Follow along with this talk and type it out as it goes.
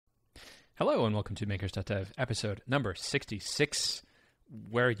Hello and welcome to Makers.dev, episode number 66,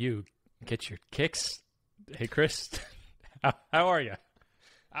 where you get your kicks. Hey, Chris, how are you?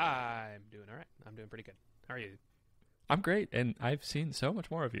 I'm doing all right. I'm doing pretty good. How are you? I'm great, and I've seen so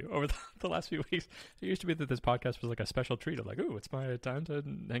much more of you over the last few weeks. It used to be that this podcast was like a special treat. I'm like, ooh, it's my time to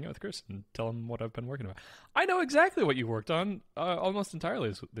hang out with Chris and tell him what I've been working on. I know exactly what you worked on almost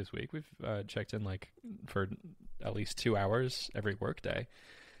entirely this week. We've checked in like for at least 2 hours every workday.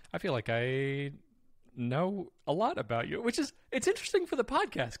 I feel like I know a lot about you, which is, it's interesting for the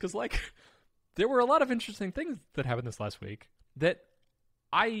podcast because like there were a lot of interesting things that happened this last week that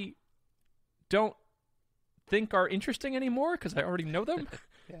I don't think are interesting anymore because I already know them.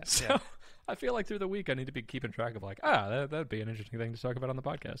 So I feel like through the week I need to be keeping track of like, that'd be an interesting thing to talk about on the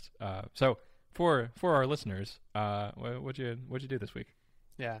podcast. So for our listeners, what'd you do this week?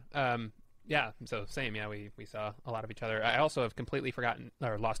 So same. We saw a lot of each other. I also have completely forgotten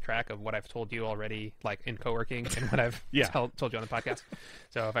or lost track of what I've told you already, like in co-working, and what I've told you on the podcast.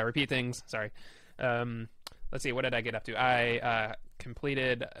 So if I repeat things, sorry. Let's see, what did I get up to? I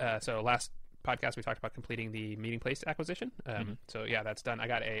completed, so last podcast we talked about completing the Meeting Place acquisition. So yeah, that's done. I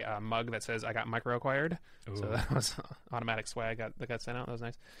got a mug that says I got micro-acquired. Ooh. So that was automatic swag that got sent out. That was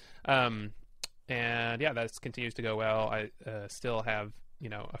nice. And yeah, that continues to go well. I still have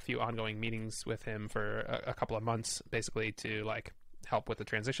a few ongoing meetings with him for a couple of months, basically to like help with the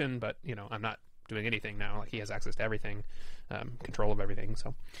transition. But I'm not doing anything now. Like he has access to everything, control of everything.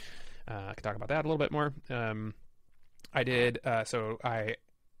 So I can talk about that a little bit more. I did.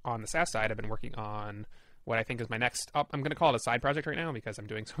 On the SaaS side, I've been working on what I think is my next I'm going to call it a side project right now because I'm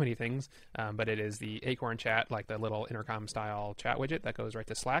doing so many things. But it is the Acorn chat, like the little intercom style chat widget that goes right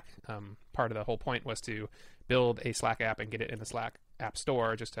to Slack. Part of the whole point was to build a Slack app and get it in the Slack app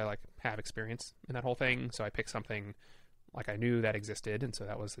store just to like have experience in that whole thing. So I picked something like I knew that existed. And so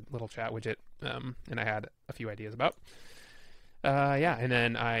that was a little chat widget. And I had a few ideas about. And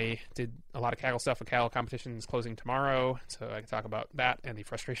then I did a lot of Kaggle stuff. A Kaggle competition is closing tomorrow, so I can talk about that and the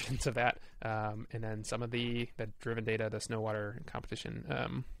frustrations of that. And then some of the driven data, the Snowwater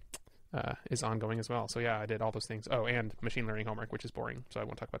competition is ongoing as well. So yeah, I did all those things. Oh, and machine learning homework, which is boring, so I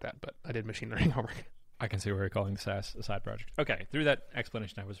won't talk about that, but I did machine learning homework. I can see where you're calling the SaaS a side project. Okay, through that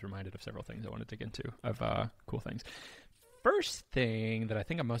explanation, I was reminded of several things I want to dig into of cool things. First thing that I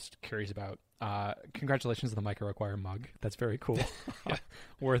think I'm most curious about, congratulations on the micro-acquire mug. That's very cool.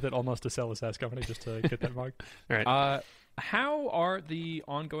 Worth it almost to sell a SaaS company just to get that mug. All right. How are the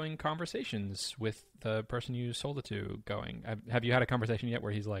ongoing conversations with the person you sold it to going? Have you had a conversation yet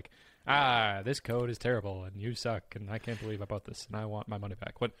where he's like, this code is terrible and you suck and I can't believe I bought this and I want my money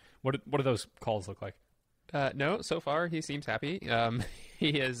back? What do those calls look like? No, so far he seems happy.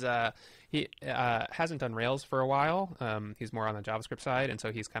 He hasn't done Rails for a while. He's more on the JavaScript side, and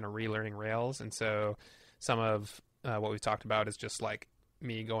so he's kind of relearning Rails. And so some of what we've talked about is just like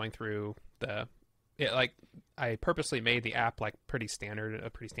me going through I purposely made the app like a pretty standard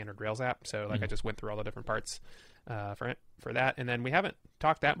Rails app. So like I just went through all the different parts for that. And then we haven't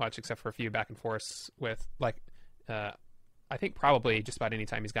talked that much except for a few back and forths with like. I think probably just about any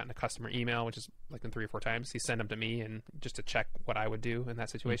time he's gotten a customer email, which is like been 3 or 4 times, he sent them to me and just to check what I would do in that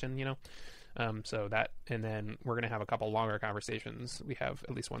situation, So that, and then we're going to have a couple longer conversations. We have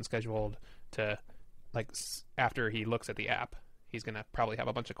at least one scheduled to like after he looks at the app, he's going to probably have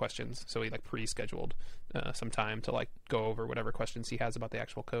a bunch of questions. So he like pre-scheduled some time to like go over whatever questions he has about the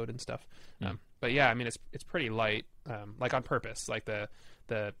actual code and stuff. But yeah, I mean, it's pretty light, like on purpose, like the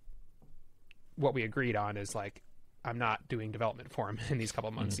what we agreed on is like, I'm not doing development for him in these couple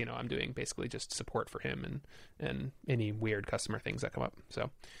of months. I'm doing basically just support for him and any weird customer things that come up. So,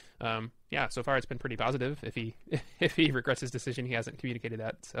 so far it's been pretty positive. If he regrets his decision, he hasn't communicated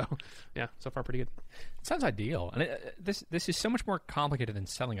that. So, yeah, so far pretty good. It sounds ideal. And this is so much more complicated than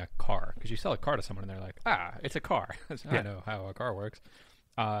selling a car because you sell a car to someone and they're like, it's a car. I know how a car works.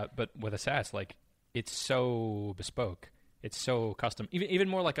 But with a SaaS, like it's so bespoke. It's so custom, even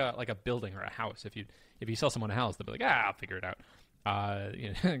more like a building or a house. If you sell someone a house, they'll be like, I'll figure it out.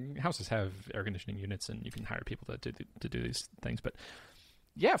 Houses have air conditioning units, and you can hire people to do these things. But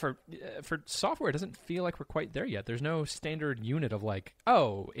yeah, for software, it doesn't feel like we're quite there yet. There's no standard unit of like,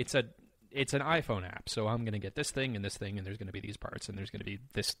 it's an iPhone app, so I'm going to get this thing, and there's going to be these parts, and there's going to be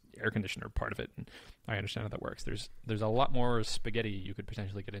this air conditioner part of it. And I understand how that works. There's a lot more spaghetti you could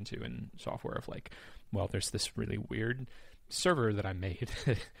potentially get into in software of like, well, there's this really weird server that I made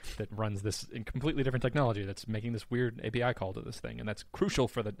that runs this in completely different technology that's making this weird API call to this thing, and that's crucial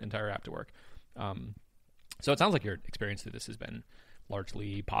for the entire app to work. So it sounds like your experience through this has been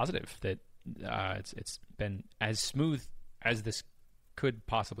largely positive, that it's been as smooth as this could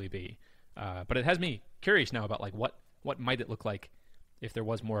possibly be. But it has me curious now about like what might it look like if there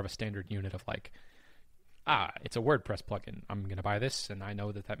was more of a standard unit of like, it's a WordPress plugin. I'm going to buy this, and I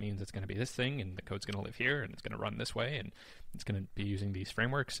know that means it's going to be this thing, and the code's going to live here, and it's going to run this way, and it's going to be using these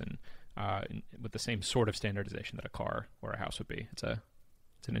frameworks, and with the same sort of standardization that a car or a house would be. It's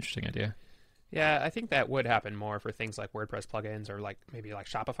an interesting idea. Yeah, I think that would happen more for things like WordPress plugins or like maybe like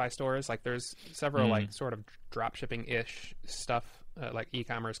Shopify stores. Like there's several like sort of drop shipping ish stuff, like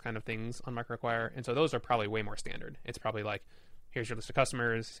e-commerce kind of things on MicroAcquire, and so those are probably way more standard. It's probably like, here's your list of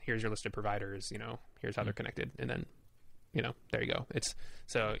customers, here's your list of providers, here's how they're connected, and then, there you go. It's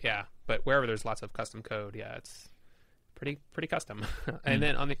so yeah, but wherever there's lots of custom code, yeah, it's pretty custom. And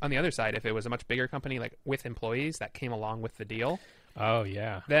then on the other side, if it was a much bigger company like with employees that came along with the deal, oh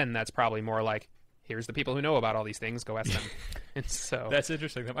yeah, then that's probably more like, here's the people who know about all these things, go ask them. And so that's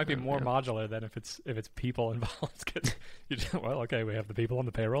interesting. That might be more modular than if it's people involved. Because okay, we have the people on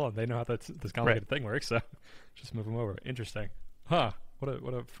the payroll and they know how this complicated thing works, so just move them over. Interesting. Huh.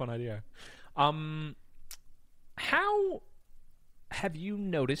 What a fun idea. How have you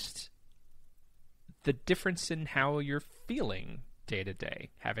noticed the difference in how you're feeling day to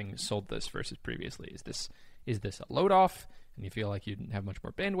day, having sold this versus previously? Is this a load off and you feel like you didn't have much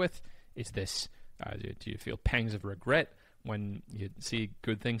more bandwidth? Is this do you feel pangs of regret when you see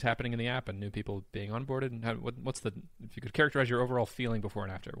good things happening in the app and new people being onboarded? And if you could characterize your overall feeling before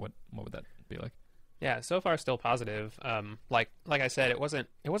and after, what would that be like? Yeah, so far still positive. Like I said, it wasn't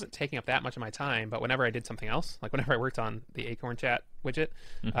taking up that much of my time, but whenever I did something else, like whenever I worked on the Acorn Chat widget,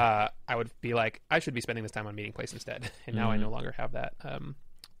 I would be like, I should be spending this time on Meeting Place instead. And now I no longer have that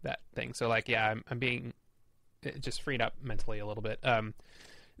thing. So like, yeah, I'm being just freed up mentally a little bit.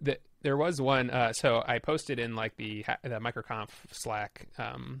 There was one, so I posted in like the MicroConf Slack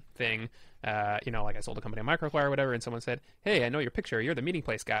thing, like I sold a company on MicroAcquire or whatever, and someone said, hey, I know your picture, you're the Meeting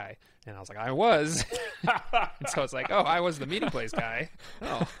Place guy. And I was like, I was. And so it's like, oh, I was the Meeting Place guy.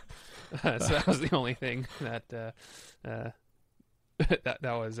 Oh. So that was the only thing that that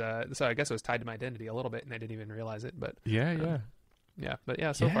was, so I guess it was tied to my identity a little bit, and I didn't even realize it, but yeah. But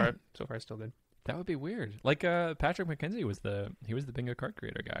yeah, so far it's still good. That would be weird. Like Patrick McKenzie was the Bingo card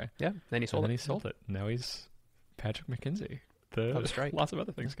creator guy. Yeah, then he sold He sold it. Now he's Patrick McKenzie, the Stripe. Lots of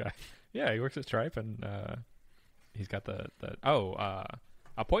other things guy. Yeah, he works at Stripe, and he's got the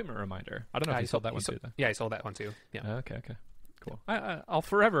appointment reminder. I don't know if he sold that one too. Though. Yeah, he sold that one too. Yeah. Okay. Cool. I'll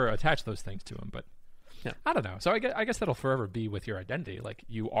forever attach those things to him, but yeah. I don't know. So I guess that'll forever be with your identity. Like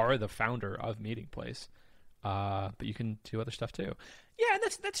you are the founder of Meeting Place. But you can do other stuff too. Yeah, and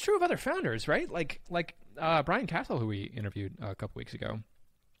that's true of other founders, right? Like Brian Castle, who we interviewed a couple weeks ago.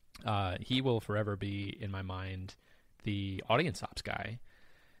 He will forever be in my mind the audience ops guy,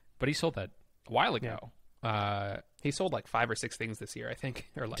 but he sold that a while ago. Yeah. He sold like 5 or 6 things this year, I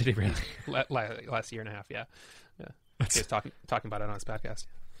think. Or did he really? last year and a half? Yeah. He was talking about it on his podcast.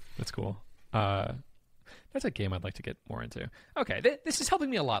 That's cool. That's a game I'd like to get more into. Okay, this is helping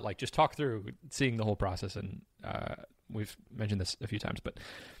me a lot. Like just talk through seeing the whole process, and we've mentioned this a few times, but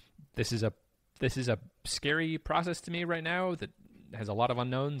this is a scary process to me right now that has a lot of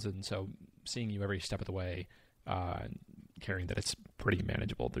unknowns, and so seeing you every step of the way, caring that it's pretty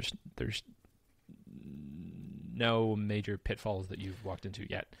manageable. There's no major pitfalls that you've walked into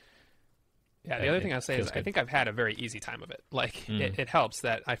yet. Yeah, the other thing I'll say is I think I've had a very easy time of it. Like, it helps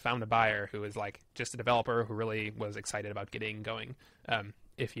that I found a buyer who is like just a developer who really was excited about getting going.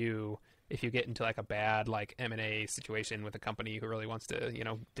 If you get into like a bad like M&A situation with a company who really wants to,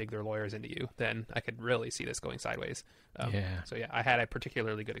 dig their lawyers into you, then I could really see this going sideways. So yeah, I had a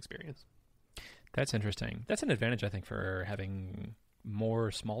particularly good experience. That's interesting. That's an advantage, I think, for having more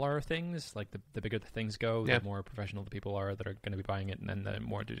smaller things. Like the bigger the things go, the more professional the people are that are going to be buying it, and then the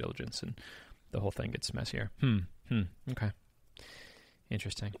more due diligence and the whole thing gets messier. Okay.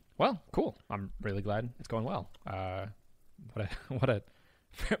 Interesting. Well, cool. I'm really glad it's going well. What a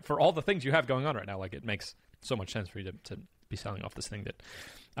for all the things you have going on right now, like it makes so much sense for you to be selling off this thing that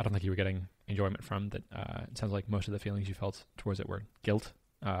I don't think you were getting enjoyment from. That it sounds like most of the feelings you felt towards it were guilt.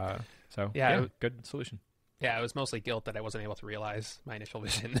 So good solution. Yeah, it was mostly guilt that I wasn't able to realize my initial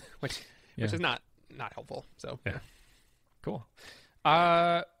vision, which is not helpful. So yeah, cool.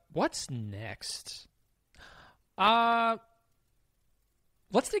 What's next? Let's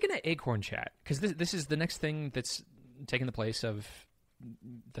dig into Acorn Chat, because this is the next thing that's taking the place of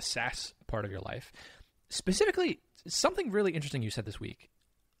the SaaS part of your life. Specifically, something really interesting you said this week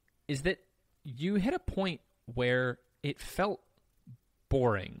is that you hit a point where it felt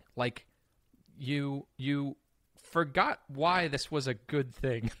boring. Like you forgot why this was a good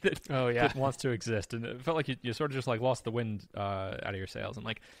thing that wants to exist, and it felt like you sort of just like lost the wind out of your sails, and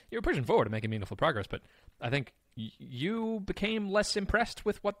like you were pushing forward and making meaningful progress. But I think you became less impressed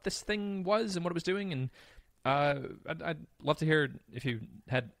with what this thing was and what it was doing, and I'd love to hear if you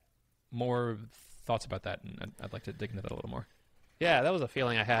had more thoughts about that, and I'd like to dig into that a little more. Yeah, that was a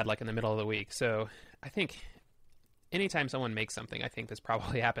feeling I had like in the middle of the week. So I think anytime someone makes something, I think this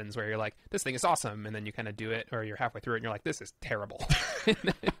probably happens where you're like, this thing is awesome, and then you kind of do it, or you're halfway through it and you're like, this is terrible.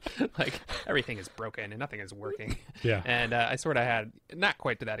 Like everything is broken and nothing is working. Yeah. And I sort of had, not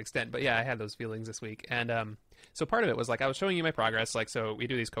quite to that extent, but yeah, I had those feelings this week. And so part of it was like I was showing you my progress. Like, so we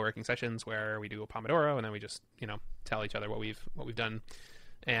do these co-working sessions where we do a Pomodoro, and then we just, tell each other what we've done.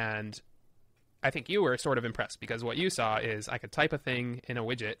 And I think you were sort of impressed because what you saw is I could type a thing in a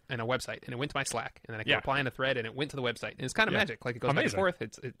widget in a website, and it went to my Slack, and then I could apply in a thread, and it went to the website. And it's kind of magic. Like, it goes back and forth.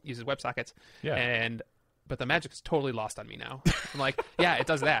 It uses WebSockets. Yeah. But the magic is totally lost on me now. I'm like, yeah, it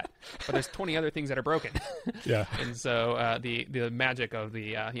does that, but there's 20 other things that are broken. Yeah. And so the magic of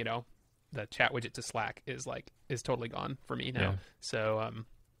the the chat widget to Slack is totally gone for me now. Yeah. So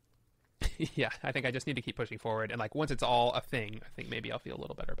yeah, I think I just need to keep pushing forward, and like once it's all a thing, I think maybe I'll feel a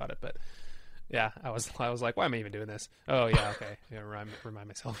little better about it. But yeah, I was like, why am I even doing this? Oh yeah, okay. Yeah, remind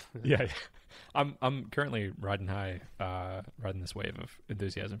myself. Yeah. I'm currently riding this wave of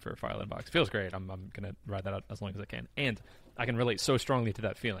enthusiasm for File Inbox. Feels great. I'm gonna ride that out as long as I can, and I can relate so strongly to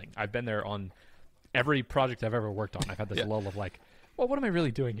that feeling. I've been there on every project I've ever worked on. I've had this lull of like, well, what am I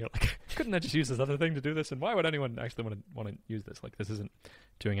really doing here? Like, couldn't I just use this other thing to do this? And why would anyone actually want to use this? Like, this isn't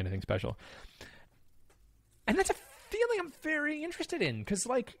doing anything special. And that's a feeling I'm very interested in, because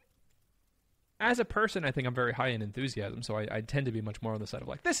like, as a person, I think I'm very high in enthusiasm, so I tend to be much more on the side of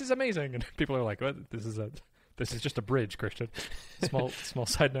like, this is amazing, and people are like, what? This is just a bridge, Christian. Small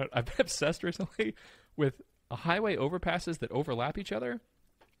side note: I've been obsessed recently with highway overpasses that overlap each other.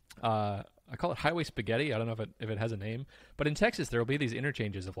 I call it highway spaghetti. I don't know if it has a name, but in Texas there will be these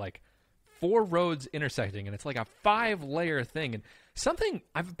interchanges of like 4 roads intersecting, and it's like a 5-layer thing. And something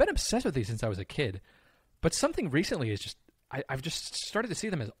I've been obsessed with these since I was a kid, but something recently is just I've just started to see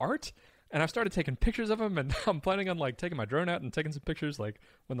them as art. And I've started taking pictures of them, and I'm planning on like taking my drone out and taking some pictures like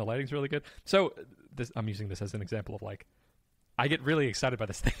when the lighting's really good. So I'm using this as an example of like, I get really excited by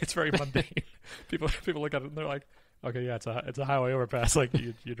this thing. It's very mundane. People look at it and they're like, okay, yeah, it's a highway overpass. Like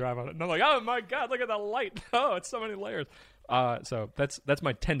you drive on it, and I'm like, oh my god, look at the light. Oh, it's so many layers. So that's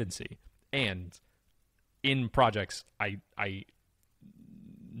my tendency. And in projects, I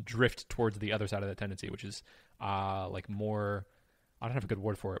drift towards the other side of that tendency, which is like more. I don't have a good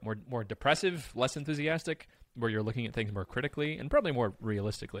word for it. More depressive, less enthusiastic, where you're looking at things more critically and probably more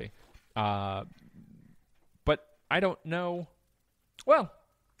realistically. But I don't know. Well,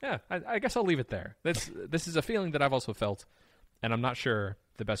 yeah, I guess I'll leave it there. This is a feeling that I've also felt, and I'm not sure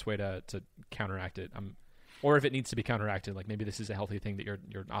the best way to counteract it. Or if it needs to be counteracted, like maybe this is a healthy thing that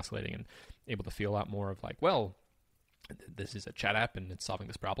you're oscillating and able to feel a lot more of like, well, this is a chat app and it's solving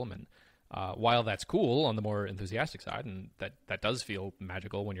this problem, and while that's cool on the more enthusiastic side, and that does feel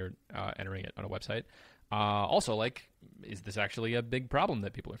magical when you're entering it on a website, also, like, is this actually a big problem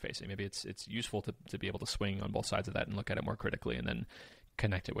that people are facing? Maybe it's useful to be able to swing on both sides of that and look at it more critically and then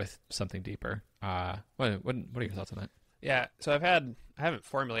connect it with something deeper. What are your thoughts on that? Yeah, so I haven't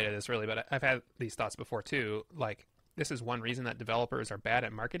formulated this really, but I've had these thoughts before too. Like, this is one reason that developers are bad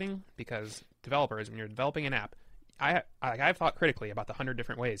at marketing, because developers, when you're developing an app, I've thought critically about the 100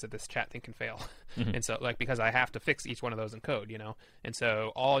 different ways that this chat thing can fail. Mm-hmm. And so, like, because I have to fix each one of those in code, and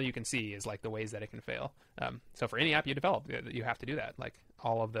so all you can see is like the ways that it can fail. So for any app you develop, you have to do that, like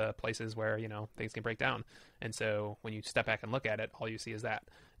all of the places where, things can break down. And so when you step back and look at it, all you see is that.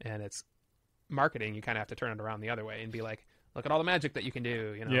 And it's marketing, you kind of have to turn it around the other way and be like, look at all the magic that you can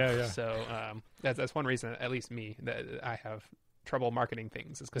do, Yeah. So that's one reason, at least me, that I have trouble marketing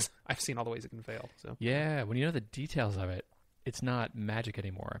things, is because I've seen all the ways it can fail. So yeah, when you know the details of it, it's not magic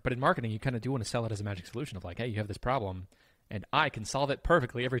anymore. But in marketing, you kind of do want to sell it as a magic solution of like, hey, you have this problem, and I can solve it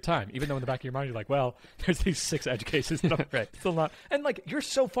perfectly every time. Even though in the back of your mind, you're like, well, there's these 6 edge cases that I'm right. still not. And like, you're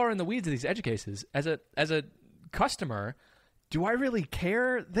so far in the weeds of these edge cases. As a customer, do I really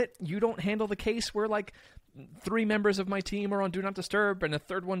care that you don't handle the case where like 3 members of my team are on Do Not Disturb and a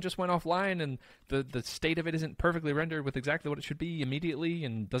third one just went offline and the state of it isn't perfectly rendered with exactly what it should be immediately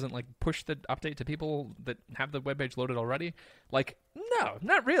and doesn't like push the update to people that have the web page loaded already? Like, no,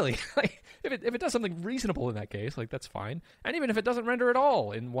 not really. Like, if it does something reasonable in that case, like, that's fine. And even if it doesn't render at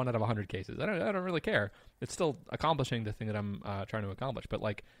all in 1 out of 100 cases, I don't really care. It's still accomplishing the thing that I'm trying to accomplish. But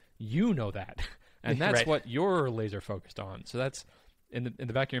like, that, and that's right. What you're laser focused on. So that's in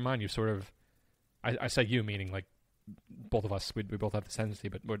the back of your mind. You sort of. I say you, meaning like both of us, we both have this tendency,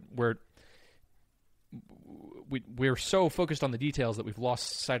 but we're so focused on the details that we've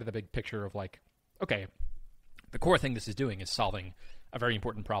lost sight of the big picture of like, okay, the core thing this is doing is solving a very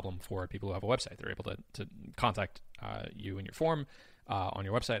important problem for people who have a website. They're able to contact you in your form on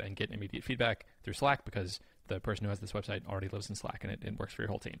your website and get immediate feedback through Slack because the person who has this website already lives in Slack and it works for your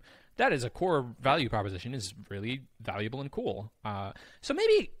whole team. That is a core value proposition, is really valuable and cool. So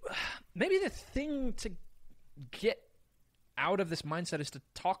maybe the thing to get out of this mindset is to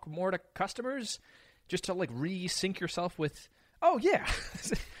talk more to customers, just to like re-sync yourself with, oh yeah,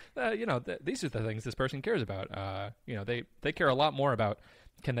 these are the things this person cares about. They care a lot more about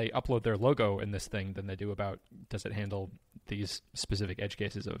can they upload their logo in this thing than they do about does it handle these specific edge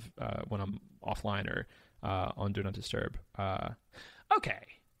cases of when I'm offline or on Do Not Disturb. Okay,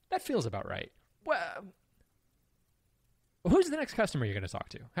 that feels about right. Well, who's the next customer you're going to talk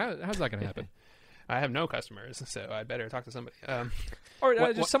to? How's that going to happen? I have no customers, so I better talk to somebody. Or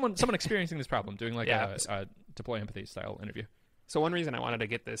just someone experiencing this problem, doing like a deploy empathy style interview. So one reason I wanted to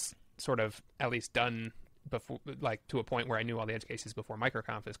get this sort of at least done before, like to a point where I knew all the edge cases before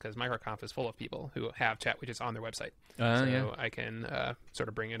MicroConf, is because MicroConf is full of people who have chat widgets on their website. So I can sort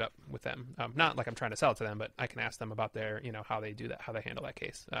of bring it up with them. Not like I'm trying to sell it to them, but I can ask them about their, how they do that, how they handle that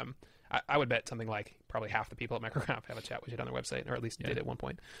case. I would bet something like probably half the people at MicroConf have a chat widget on their website, or at least did at one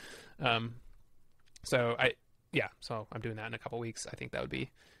point. So I'm doing that in a couple weeks. I think that would be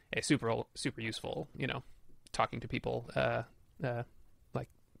a super useful, talking to people, like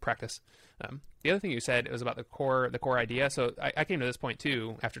practice. The other thing you said was about the core idea. So I came to this point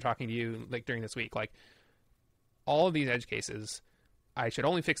too, after talking to you like during this week, like all of these edge cases, I should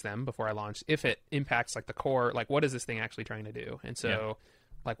only fix them before I launch if it impacts like the core, like what is this thing actually trying to do? And so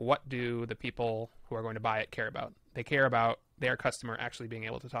like, what do the people who are going to buy it care about? They care about their customer actually being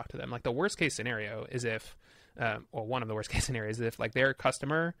able to talk to them. Like the worst case scenario is if, one of the worst case scenarios is if like their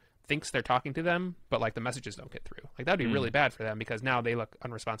customer thinks they're talking to them, but like the messages don't get through. Like that'd be really bad for them because now they look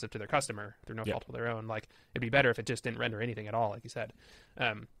unresponsive to their customer through no fault of their own. Like it'd be better if it just didn't render anything at all, like you said.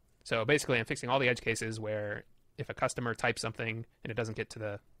 So basically I'm fixing all the edge cases where if a customer types something and it doesn't get to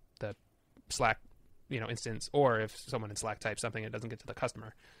the Slack instance, or if someone in Slack types something and it doesn't get to the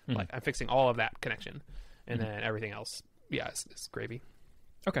customer, like I'm fixing all of that connection, and then everything else, it's gravy.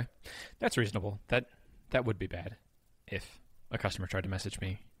 Okay, that's reasonable. That would be bad if a customer tried to message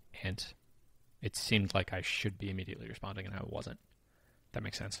me and it seemed like I should be immediately responding and I wasn't. That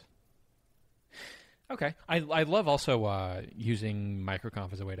makes sense. Okay, I love also using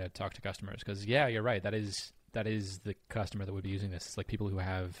MicroConf as a way to talk to customers because you're right. That is the customer that would be using this. It's like people who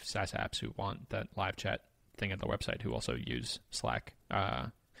have SaaS apps who want that live chat thing at their website who also use Slack.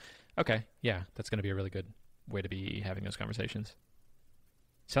 Okay, that's going to be a really good way to be having those conversations.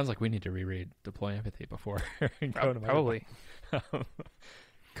 Sounds like we need to reread Deploy Empathy before going to probably.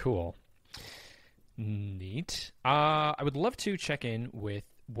 Cool. Neat. I would love to check in with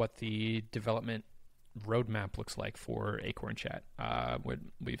what the development roadmap looks like for Acorn Chat.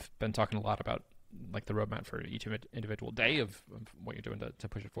 We've been talking a lot about like the roadmap for each individual day of what you're doing to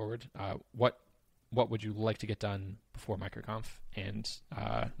push it forward. What would you like to get done before MicroConf, and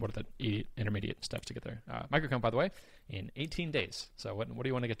what are the intermediate steps to get there? MicroConf, by the way, in 18 days. So what do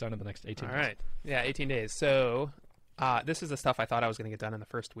you want to get done in the next 18 days? All right. Yeah, 18 days. So this is the stuff I thought I was going to get done in the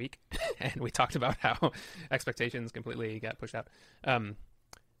first week, and we talked about how expectations completely got pushed up.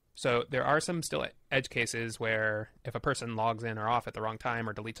 So there are some still edge cases where if a person logs in or off at the wrong time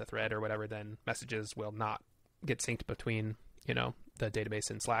or deletes a thread or whatever, then messages will not get synced between, the database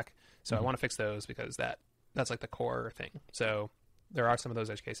and Slack. So I want to fix those because that's like the core thing. So there are some of those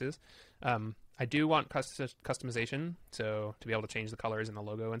edge cases. I do want customization. So to be able to change the colors and the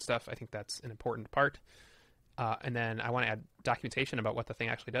logo and stuff, I think that's an important part. And then I want to add documentation about what the thing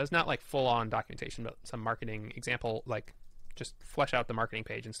actually does. Not like full on documentation, but some marketing example, like just flesh out the marketing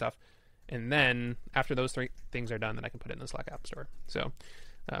page and stuff. And then after those three things are done, then I can put it in the Slack App Store. So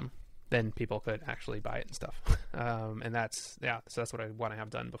then people could actually buy it and stuff. And so that's what I want to have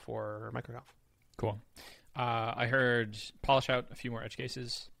done before MicroConf. Cool. I heard polish out a few more edge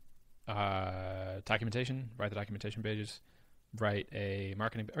cases, documentation, write the documentation pages, write a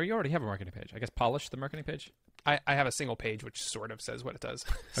marketing, or you already have a marketing page. I guess polish the marketing page. I have a single page which sort of says what it does.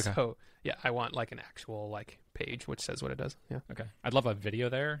 Okay. So I want like an actual like page which says what it does. Yeah. Okay. I'd love a video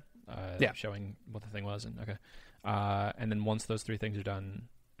there, showing what the thing was, and and then once those three things are done,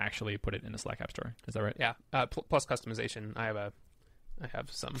 actually put it in the Slack App Store. Is that right? Yeah. Plus customization. I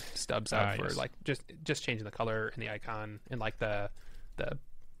have some stubs out for like just changing the color and the icon and like the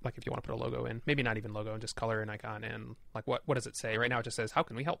like if you want to put a logo in, maybe not even logo, and just color and icon, and like what does it say? Right now it just says, how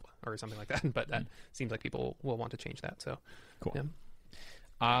can we help? Or something like that. But that seems like people will want to change that. So cool.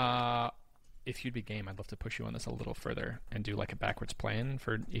 Yeah. If you'd be game, I'd love to push you on this a little further and do like a backwards plan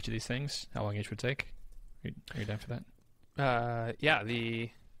for each of these things, how long each would take. Are you down for that? Yeah,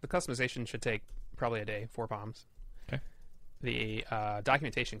 the customization should take probably a day, 4 POMs. Okay. The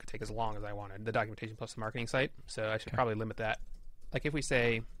documentation could take as long as I wanted. The documentation plus the marketing site. So I should probably limit that. Like if we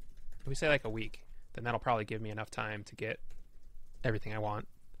say like a week, then that'll probably give me enough time to get everything I want.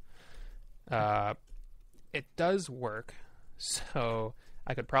 It does work, so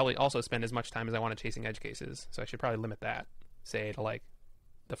I could probably also spend as much time as I want chasing edge cases. So I should probably limit that, say to like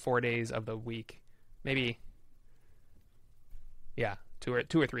the 4 days of the week, maybe. Yeah, 2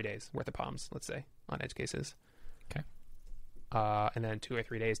 or 3 days worth of POMs, let's say, on edge cases. Okay. And then 2 or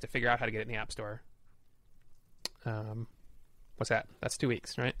 3 days to figure out how to get it in the App Store. What's that? That's 2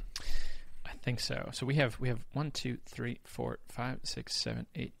 weeks, right? I think so. So we have 1, 2, 3, 4, 5, 6, 7,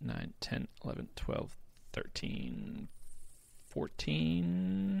 8, 9, 10, 11, 12, 13,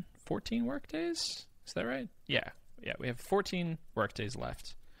 14 work days? Is that right? Yeah. Yeah, we have 14 work days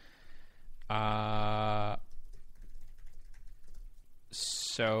left.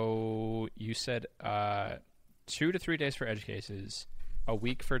 So you said 2 to 3 days for edge cases, a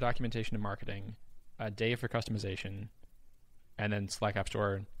week for documentation and marketing, a day for customization, and then Slack App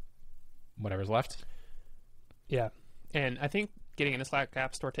Store, whatever's left. Yeah. And I think getting into Slack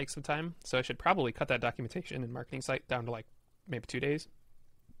App Store takes some time, so I should probably cut that documentation and marketing site down to like maybe 2 days.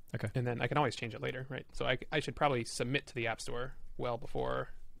 Okay. And then I can always change it later, right? So I should probably submit to the App Store well before,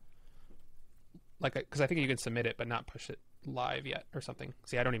 like, because I think you can submit it but not push it live yet or something.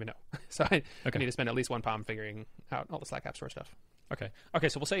 See, I don't even know. So I need to spend at least 1 POM figuring out all the Slack App Store stuff. Okay.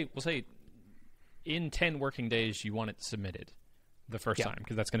 So we'll say in 10 working days you want it submitted the first time,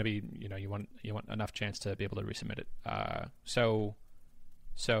 because that's going to be, you want enough chance to be able to resubmit it. So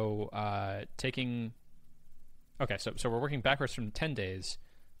we're working backwards from 10 days.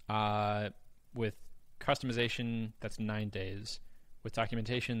 With customization, that's 9 days. With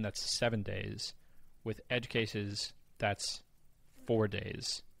documentation, that's 7 days. With edge cases, that's 4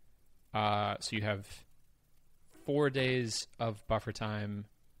 days. So you have 4 days of buffer time.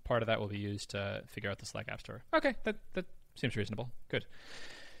 Part of that will be used to figure out the Slack App Store. Okay, that seems reasonable. Good.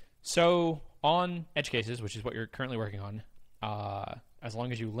 So on edge cases, which is what you're currently working on, as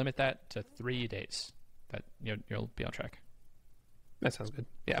long as you limit that to 3 days, that you'll be on track. That sounds good.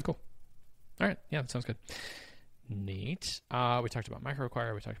 Yeah, cool. All right. Yeah, that sounds good. Neat. We talked about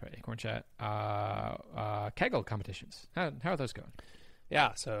MicroAcquire. We talked about Acorn Chat. Kaggle competitions. How are those going?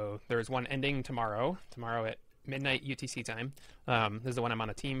 Yeah, so there's one ending tomorrow at midnight UTC time. This is the one I'm on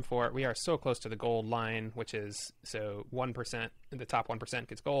a team for. We are so close to the gold line, which is, so 1%, the top 1%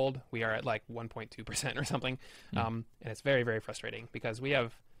 gets gold. We are at like 1.2% or something. And it's very, very frustrating because we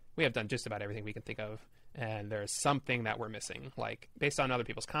have done just about everything we can think of. And there's something that we're missing. Like, based on other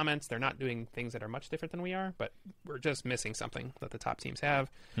people's comments, they're not doing things that are much different than we are, but we're just missing something that the top teams have.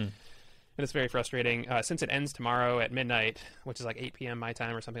 And it's very frustrating. Since it ends tomorrow at midnight, which is like 8 p.m. my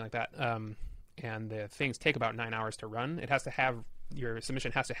time or something like that, and the things take about 9 hours to run, your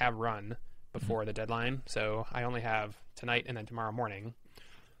submission has to have run before the deadline. So I only have tonight and then tomorrow morning.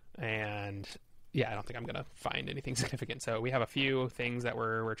 And yeah, I don't think I'm going to find anything significant. So we have a few things that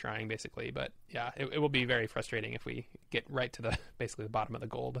we're trying basically, but yeah, it will be very frustrating if we get right to basically the bottom of the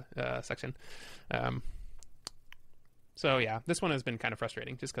gold section. So yeah, this one has been kind of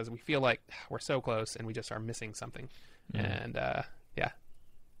frustrating just because we feel like we're so close and we just are missing something. And yeah.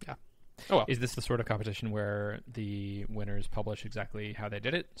 Oh well. Is this the sort of competition where the winners publish exactly how they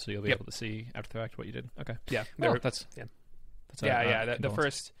did it, so you'll be able to see after the fact what you did? Okay. Yeah.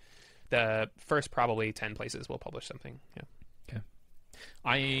 The first probably 10 places will publish something. Yeah. Okay.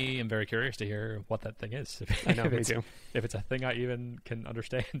 I am very curious to hear what that thing is. I know, me too. If it's a thing I even can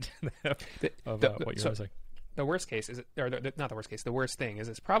understand of what you're saying. The worst case is, not the worst case, the worst thing is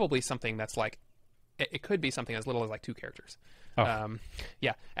it's probably something that's like, it could be something as little as like 2 characters.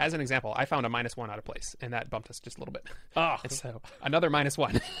 Yeah. As an example, I found a -1 out of place, and that bumped us just a little bit. And so another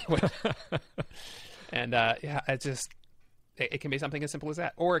 -1. And it just, it can be something as simple as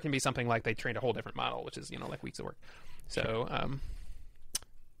that, or it can be something like they trained a whole different model, which is like weeks of work. So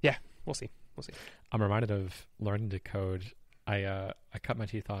yeah, we'll see. I'm reminded of learning to code. I cut my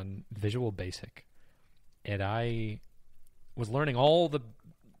teeth on Visual Basic, and I was learning all the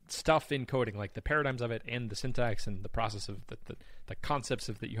stuff in coding, like the paradigms of it and the syntax and the process of the concepts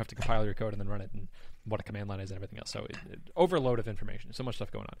of that you have to compile your code and then run it and what a command line is and everything else. So overload of information, so much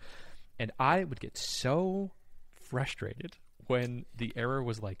stuff going on. And I would get so frustrated when the error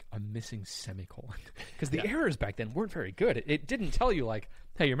was like a missing semicolon. Because the errors back then weren't very good. It didn't tell you like,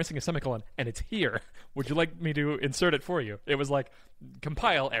 hey, you're missing a semicolon and it's here. Would you like me to insert it for you? It was like,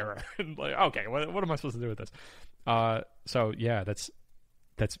 compile error. And like, okay, what am I supposed to do with this? So yeah, that's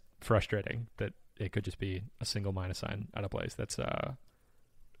frustrating that it could just be a single minus sign out of place. That's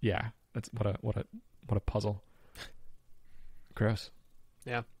yeah, that's what a puzzle. Gross.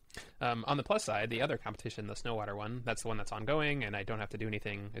 Yeah. On the plus side, the other competition, the Snowwater one, that's the one that's ongoing, and I don't have to do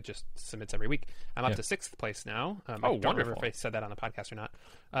anything. It just submits every week. I'm up to 6th place now. I don't remember if I said that on the podcast or not.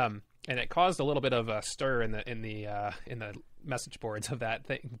 And it caused a little bit of a stir in the message boards of that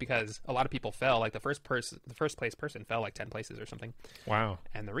thing, because a lot of people fell. Like the first place person fell like 10 places or something. Wow.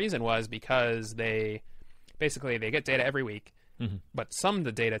 And the reason was because they get data every week. Mm-hmm. But some of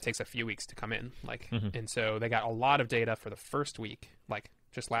the data takes a few weeks to come in, and so they got a lot of data for the first week, like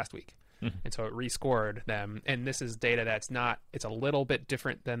just last week, and so it rescored them. And this is data it's a little bit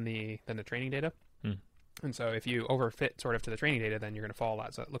different than the training data, and so if you overfit sort of to the training data, then you're going to fall a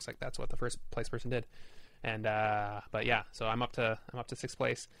lot. So it looks like that's what the first place person did, and but yeah, so I'm up to 6th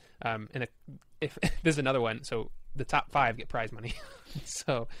place, and if this is another one, so the top 5 get prize money.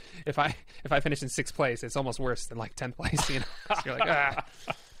 So if I finish in 6th place, it's almost worse than like 10th place. You know, so you're like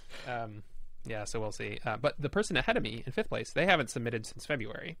yeah. So we'll see. But the person ahead of me in 5th place, they haven't submitted since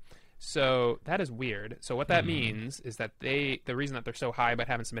February. So that is weird. So what that means is that the reason that they're so high but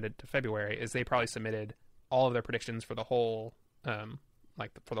haven't submitted to February is they probably submitted all of their predictions for the whole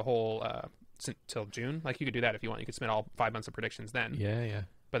till June. Like you could do that if you want. You could submit all 5 months of predictions then. Yeah.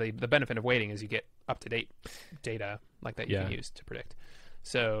 But the benefit of waiting is you get up-to-date data like that you can use to predict.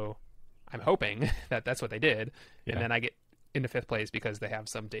 So I'm hoping that that's what they did, and then I get into 5th place because they have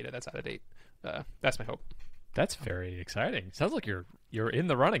some data that's out of date. That's my hope. That's very exciting. Sounds like you're in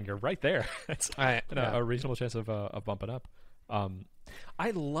the running. You're right there. It's a reasonable chance of bumping up.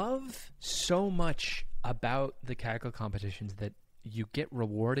 I love so much about the Kaggle competitions that you get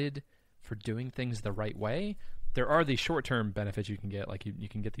rewarded for doing things the right way. There are these short-term benefits you can get, like you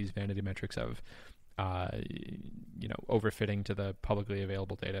can get these vanity metrics of, overfitting to the publicly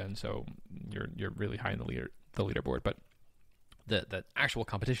available data, and so you're really high in the leaderboard. But the actual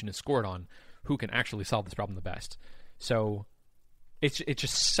competition is scored on who can actually solve this problem the best. So it's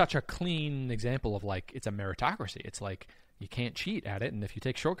just such a clean example of like it's a meritocracy. It's like you can't cheat at it, and if you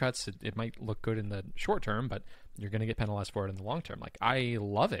take shortcuts, it might look good in the short term, but you're going to get penalized for it in the long term. Like I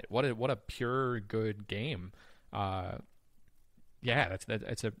love it. What a pure good game. It's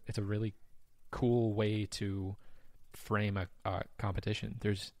a really cool way to frame a competition.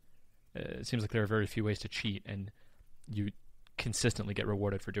 It seems like there are very few ways to cheat, and you consistently get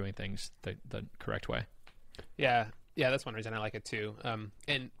rewarded for doing things the correct way. Yeah, that's one reason I like it too.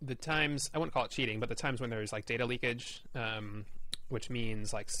 And the times, I wouldn't call it cheating, but the times when there's like data leakage, which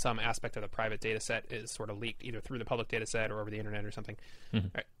means like some aspect of the private data set is sort of leaked either through the public data set or over the internet or something. Mm-hmm.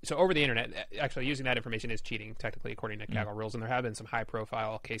 Right. So over the internet, actually using that information is cheating technically according to Kaggle rules. And there have been some high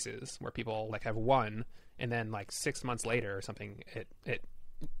profile cases where people like have won, and then like 6 months later or something, it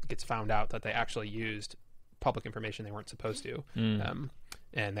gets found out that they actually used public information they weren't supposed to. And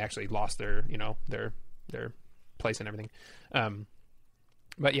they actually lost their place and everything.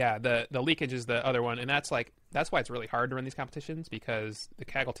 But yeah, the leakage is the other one, and that's why it's really hard to run these competitions, because the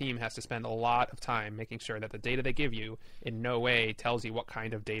Kaggle team has to spend a lot of time making sure that the data they give you in no way tells you what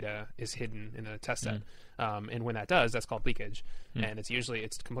kind of data is hidden in a test set. And when that does, that's called leakage, and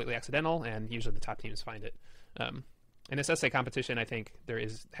it's completely accidental, and usually the top teams find it. In this essay competition, I think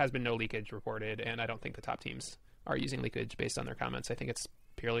has been no leakage reported, and I don't think the top teams are using leakage based on their comments. I think it's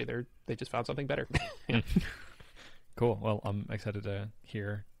purely they just found something better. Yeah. Cool. Well, I'm excited to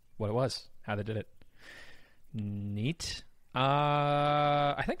hear what it was, how they did it. Neat.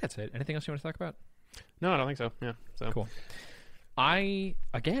 I think that's it. Anything else you want to talk about? No, I don't think so. Yeah. So cool. I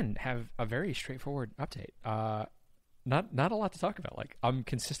again have a very straightforward update. Not a lot to talk about. Like, I'm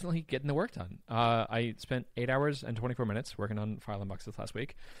consistently getting the work done. I spent 8 hours and 24 minutes working on File Unbox this last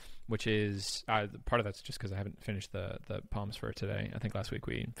week, which is part of that's just because I haven't finished the poems for today. I think last week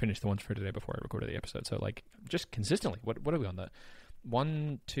we finished the ones for today before I recorded the episode. So like just consistently, what are we on, the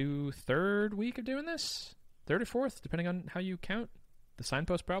 1, 2, 3rd week of doing this? 3rd or 4th, depending on how you count the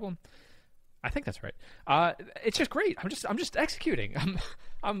signpost problem. I think that's right. It's just great. I'm just executing.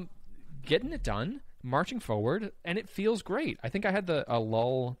 I'm getting it done, marching forward, and it feels great. I think I had a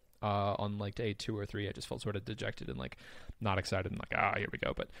lull on like day 2 or 3. I just felt sort of dejected and like not excited and like, here we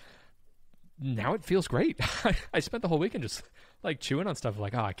go. But now it feels great. I spent the whole weekend just like chewing on stuff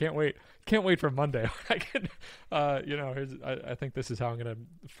like, I can't wait for Monday. I can, I think this is how I'm going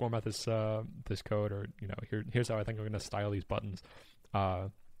to format this code, or here's how I think I'm going to style these buttons.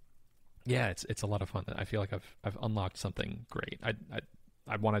 It's a lot of fun. I feel like I've unlocked something great.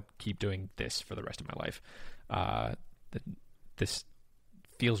 I want to keep doing this for the rest of my life. This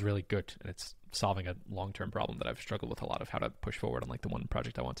feels really good, and it's solving a long-term problem that I've struggled with a lot, of how to push forward on like the one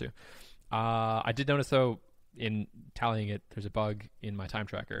project I want to. I did notice, though, in tallying it, there's a bug in my time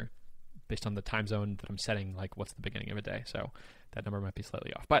tracker based on the time zone that I'm setting, like what's the beginning of a day. So that number might be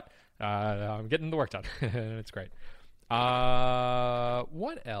slightly off, but I'm getting the work done. It's great.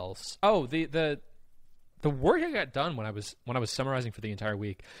 What else? Oh, the work I got done when I was summarizing for the entire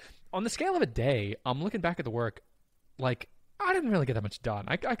week. On the scale of a day, I'm looking back at the work, like, I didn't really get that much done.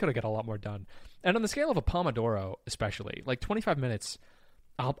 I could have got a lot more done. And on the scale of a Pomodoro, especially, like 25 minutes,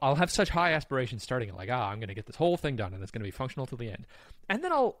 I'll have such high aspirations starting it, like, I'm going to get this whole thing done, and it's going to be functional till the end. And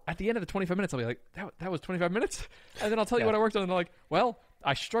then at the end of the 25 minutes, I'll be like, that was 25 minutes? And then I'll tell you what I worked on, and they're like, well,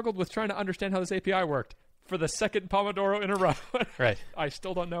 I struggled with trying to understand how this API worked for the second Pomodoro in a row. Right. I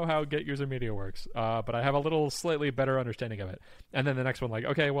still don't know how Get User Media works, but I have a little slightly better understanding of it. And then the next one, like,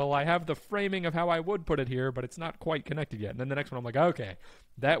 okay, well, I have the framing of how I would put it here, but it's not quite connected yet. And then the next one, I'm like, okay,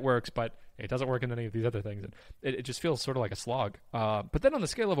 that works, but it doesn't work in any of these other things. And it just feels sort of like a slog. But then on the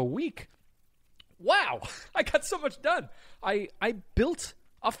scale of a week, wow, I got so much done. I built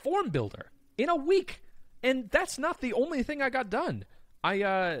a form builder in a week, and that's not the only thing I got done.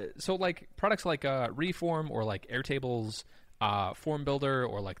 So like products like Reform, or like Airtable's form builder,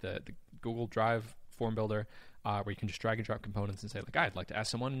 or like the Google Drive form builder, where you can just drag and drop components and say, like, I'd like to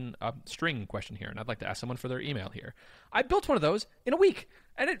ask someone a string question here, and I'd like to ask someone for their email here. I built one of those in a week,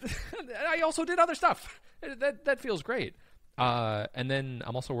 and I also did other stuff. That feels great. And then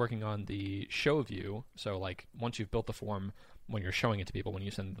I'm also working on the show view. So like once you've built the form, when you're showing it to people, when you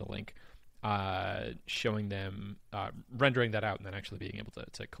send the link, showing them, rendering that out, and then actually being able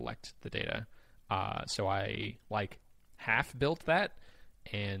to collect the data. So I like half built that,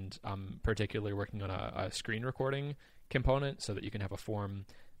 and I'm particularly working on a screen recording component, so that you can have a form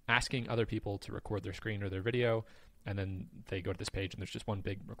asking other people to record their screen or their video, and then they go to this page, and there's just one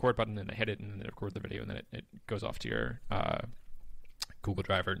big record button, and they hit it, and then they record the video, and then it goes off to your Google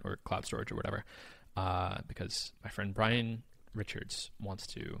Drive or cloud storage or whatever. Because my friend Brian Richards wants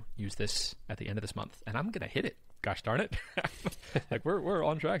to use this at the end of this month, and I'm gonna hit it. Gosh darn it! Like we're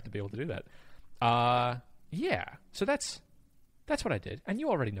on track to be able to do that. So that's what I did, and you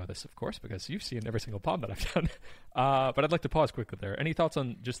already know this, of course, because you've seen every single POM that I've done. But I'd like to pause quickly there. Any thoughts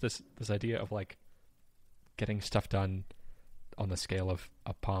on just this idea of like getting stuff done on the scale of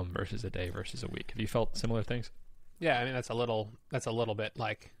a POM versus a day versus a week? Have you felt similar things? Yeah, I mean that's a little bit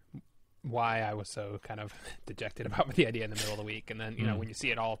like why I was so kind of dejected about the idea in the middle of the week, and then when you see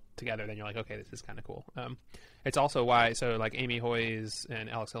it all together, then you're like, okay, this is kind of cool. It's also why, so like Amy Hoy's and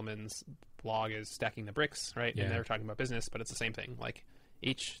Alex Hillman's blog is Stacking the Bricks, right? Yeah. And they're talking about business, but it's the same thing. Like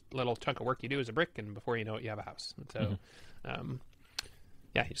each little chunk of work you do is a brick, and before you know it, you have a house. And so,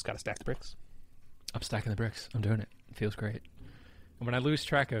 you just got to stack the bricks. I'm stacking the bricks. I'm doing it. It feels great. And when I lose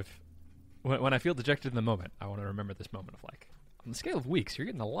track of, when I feel dejected in the moment, I want to remember this moment of like, on the scale of weeks, you're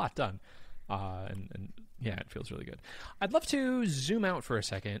getting a lot done. And yeah, it feels really good. I'd love to zoom out for a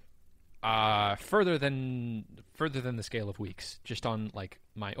second, further than the scale of weeks, just on like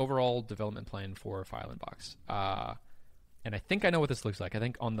my overall development plan for File Inbox. And I think I know what this looks like. I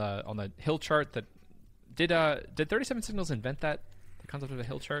think on the hill chart that did 37 Signals invent that, the concept of a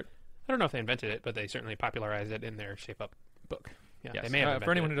hill chart? I don't know if they invented it, but they certainly popularized it in their Shape Up book. Yeah, yes. They may have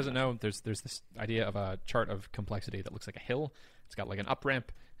for anyone who doesn't know, there's this idea of a chart of complexity that looks like a hill. It's got like an up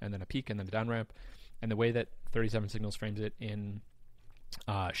ramp, and then a peak, and then a down ramp. And the way that 37 Signals frames it in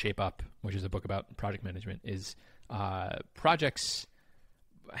Shape Up, which is a book about project management, is projects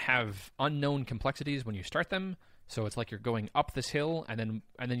have unknown complexities when you start them. So it's like you're going up this hill, and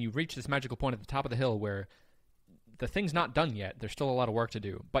then you reach this magical point at the top of the hill where the thing's not done yet. There's still a lot of work to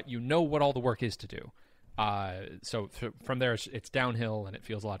do, but you know what all the work is to do. So from there, it's downhill, and it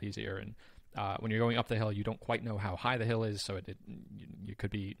feels a lot easier. And when you're going up the hill, you don't quite know how high the hill is, so you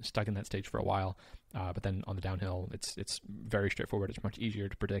could be stuck in that stage for a while. But then on the downhill, it's very straightforward. It's much easier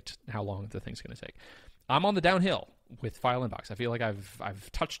to predict how long the thing's going to take. I'm on the downhill with File Inbox. I feel like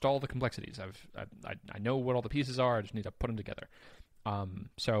I've touched all the complexities. I know what all the pieces are. I just need to put them together.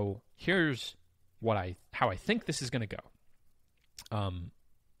 So here's how I think this is going to go.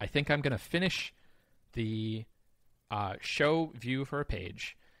 I think I'm going to finish the show view for a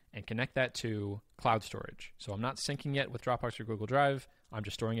page, and connect that to cloud storage. So I'm not syncing yet with Dropbox or Google Drive. I'm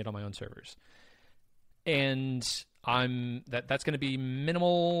just storing it on my own servers. And that's going to be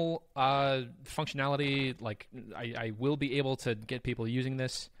minimal functionality. Like I will be able to get people using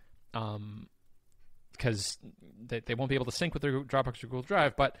this because they won't be able to sync with their Dropbox or Google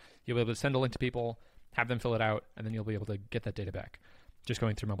Drive, but you'll be able to send a link to people, have them fill it out, and then you'll be able to get that data back just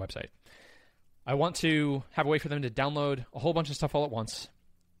going through my website. I want to have a way for them to download a whole bunch of stuff all at once,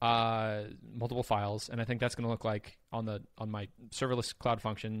 multiple files, and I think that's going to look like on my serverless cloud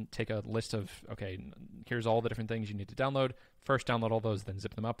function, take a list of, okay, here's all the different things you need to download. First download all those, then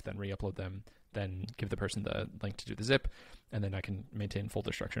zip them up, then re-upload them, then give the person the link to do the zip, and then I can maintain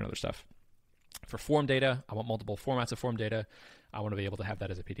folder structure and other stuff. For form data, I want multiple formats of form data. I want to be able to have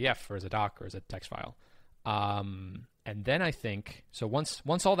that as a PDF or as a doc or as a text file. And then I think, so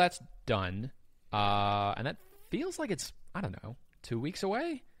once all that's done, and that feels like it's, I don't know, 2 weeks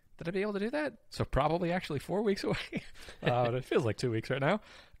away that I'd be able to do that. So probably actually 4 weeks away. But it feels like 2 weeks right now.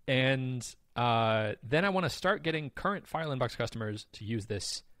 And then I want to start getting current File Inbox customers to use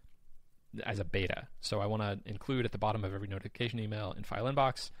this as a beta. So I want to include at the bottom of every notification email in File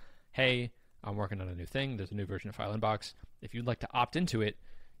Inbox, hey, I'm working on a new thing. There's a new version of File Inbox. If you'd like to opt into it,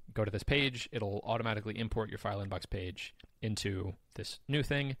 go to this page. It'll automatically import your File Inbox page into this new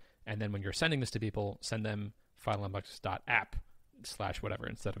thing. And then when you're sending this to people, send them fileinbox.app/whatever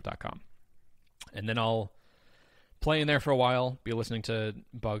instead of .com. And then I'll play in there for a while, be listening to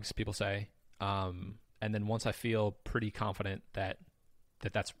bugs people say. And then once I feel pretty confident that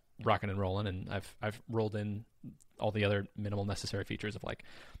that's rocking and rolling, and I've rolled in all the other minimal necessary features of like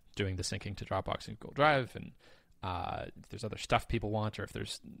doing the syncing to Dropbox and Google Drive, and if there's other stuff people want, or if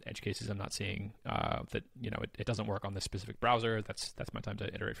there's edge cases I'm not seeing that it doesn't work on this specific browser, that's my time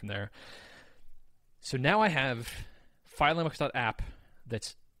to iterate from there. So now I have fileinbox.app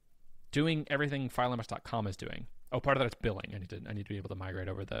that's doing everything fileinbox.com is doing. Oh, part of that is billing. I need to be able to migrate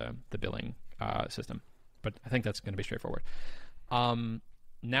over the billing system, but I think that's going to be straightforward.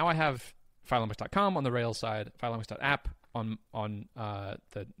 Now I have fileinbox.com on the Rails side, fileinbox.app on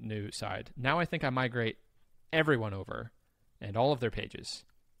the new side. Now I think I migrate everyone over and all of their pages.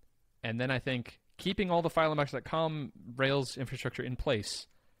 And then I think keeping all the fileinbox.com Rails infrastructure in place,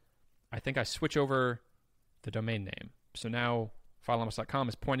 I think I switch over the domain name. So now fileinbox.com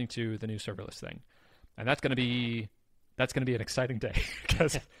is pointing to the new serverless thing. And that's going to be an exciting day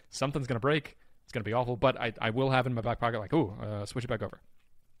because something's going to break. It's going to be awful, but I will have in my back pocket like, switch it back over.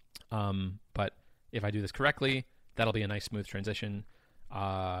 But if I do this correctly, that'll be a nice smooth transition.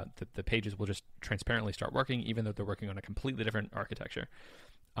 The pages will just transparently start working, even though they're working on a completely different architecture.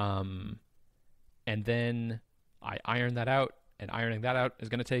 And then I iron that out, and ironing that out is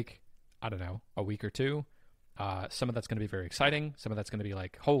going to take, I don't know, a week or two. Some of that's going to be very exciting. Some of that's going to be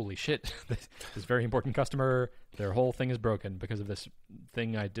like, holy shit, this very important customer, their whole thing is broken because of this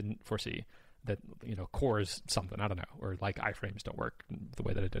thing I didn't foresee. That, cores something, I don't know, or like iframes don't work the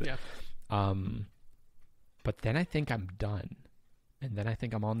way that I did it. Yeah. But then I think I'm done. And then I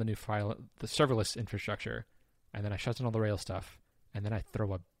think I'm on the new the serverless infrastructure. And then I shut down all the Rails stuff. And then I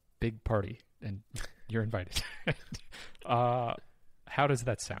throw a big party, and you're invited. How does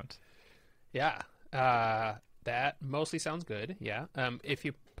that sound? Yeah. That mostly sounds good. Yeah. If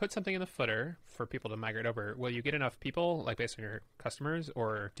you put something in the footer for people to migrate over, will you get enough people, like based on your customers,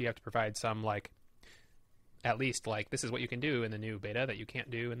 or do you have to provide some at least this is what you can do in the new beta that you can't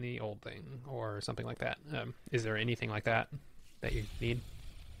do in the old thing, or something like that? Is there anything like that you need?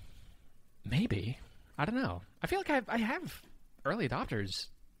 Maybe. I don't know. I feel like I have early adopters.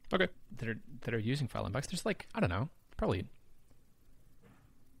 Okay. That are using File Inbox. There's I don't know, probably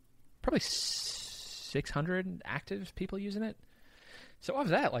 600 active people using it. So of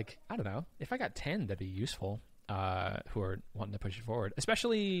that, I don't know, if I got 10, that'd be useful, who are wanting to push it forward.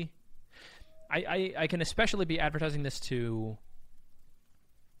 Especially, I can especially be advertising this to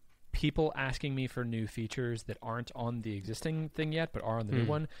people asking me for new features that aren't on the existing thing yet, but are on the new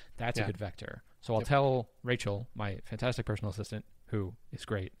one. That's a good vector. So I'll tell Rachel, my fantastic personal assistant, who is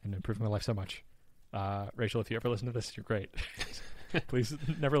great and improving my life so much. Rachel, if you ever listen to this, you're great. Please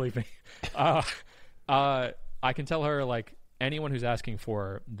never leave me. I can tell her, anyone who's asking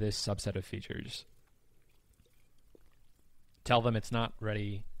for this subset of features, tell them it's not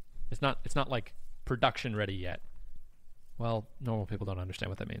ready. It's not production ready yet. Well, normal people don't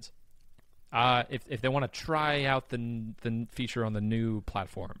understand what that means. If they want to try out the feature on the new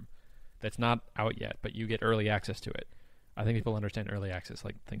platform that's not out yet, but you get early access to it, I think people understand early access,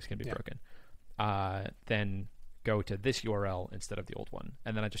 things can be broken. Then go to this URL instead of the old one.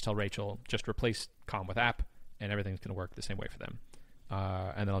 And then I just tell Rachel, just replace com with app, and everything's going to work the same way for them.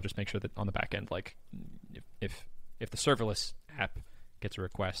 and then I'll just make sure that on the back end, like if the serverless app gets a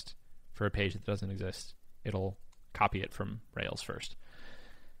request for a page that doesn't exist, it'll copy it from Rails first.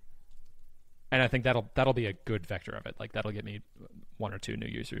 And I think that'll be a good vector of it. Like that'll get me 1 or 2 new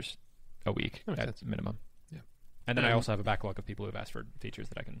users a week at minimum. Yeah. And then I also have a backlog of people who've asked for features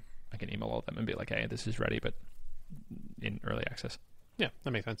that I can email all them and be like, hey, this is ready, but in early access. Yeah,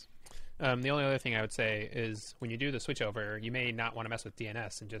 that makes sense. The only other thing I would say is when you do the switchover, you may not want to mess with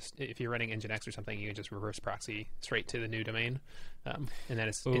DNS, and just if you're running Nginx or something, you can just reverse proxy straight to the new domain, and then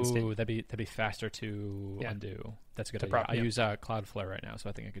it's instant. That'd be faster to undo. That's a good idea. I use Cloudflare right now, so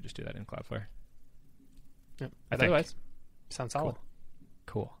I think I could just do that in Cloudflare. Yeah. Otherwise, sounds solid.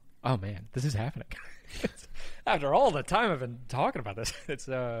 Cool. Oh man, this is happening. After all the time I've been talking about this, it's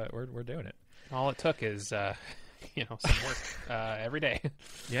we're doing it. All it took is some work every day.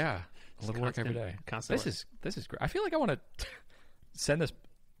 Yeah, a little work every day. Constant. This is great. I feel like I want to send this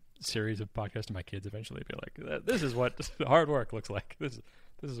series of podcasts to my kids eventually. Be like, this is what hard work looks like. This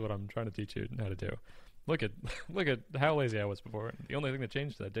is what I'm trying to teach you how to do. Look at how lazy I was before. The only thing that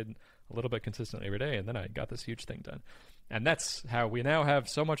changed is I did a little bit consistently every day, and then I got this huge thing done. And that's how we now have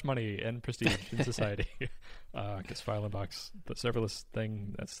so much money and prestige in society. Because FileInbox, the serverless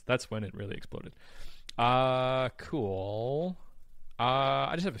thing, that's when it really exploded. Cool.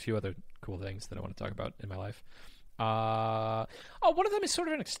 I just have a few other cool things that I want to talk about in my life. One of them is sort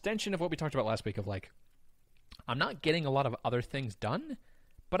of an extension of what we talked about last week of like, I'm not getting a lot of other things done,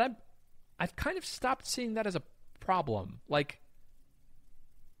 but I've kind of stopped seeing that as a problem. Like,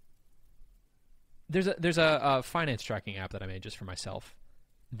 there's a finance tracking app that I made just for myself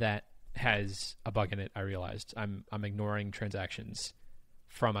that has a bug in it. I realized I'm ignoring transactions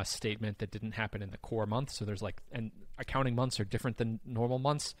from a statement that didn't happen in the core month. So there's like, and accounting months are different than normal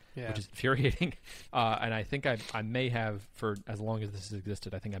months, which is infuriating. And I think I may have, for as long as this has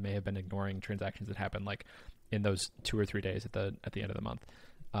existed, I think I may have been ignoring transactions that happen like in those 2 or 3 days at the end of the month.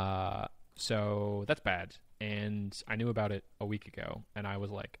 So that's bad. And I knew about it a week ago, and I was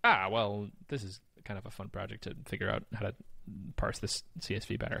like, well, this is kind of a fun project to figure out how to parse this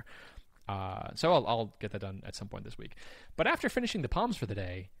CSV better. So I'll get that done at some point this week. But after finishing the Palms for the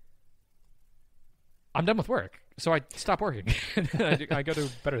day, I'm done with work. So I stop working. I go do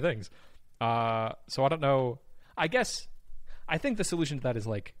better things. So I don't know. I think the solution to that is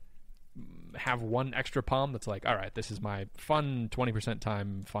like, have one extra Palm that's like, all right, this is my fun 20%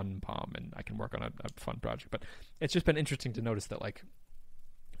 time fun Palm, and I can work on a fun project. But it's just been interesting to notice that like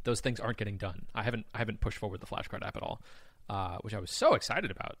those things aren't getting done. I haven't pushed forward the flashcard app at all, which I was so excited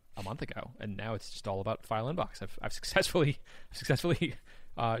about a month ago, and now it's just all about FileInbox. I've successfully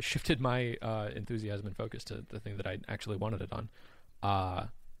shifted my enthusiasm and focus to the thing that I actually wanted it on.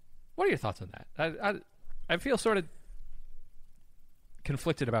 What are your thoughts on that? I feel sort of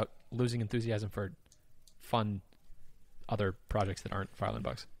conflicted about losing enthusiasm for fun other projects that aren't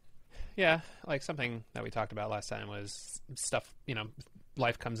FileInbox. Yeah, like something that we talked about last time was stuff,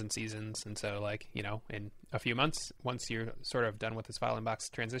 life comes in seasons. And so like, in a few months, once you're sort of done with this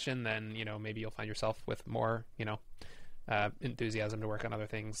FileInbox transition, then, maybe you'll find yourself with more, enthusiasm to work on other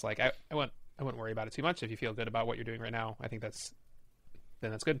things. Like I wouldn't worry about it too much. If you feel good about what you're doing right now, I think that's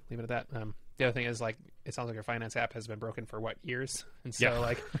good. Leave it at that. The other thing is like, it sounds like your finance app has been broken for years. And so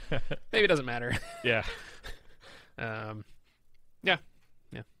like, maybe it doesn't matter. Yeah. Yeah.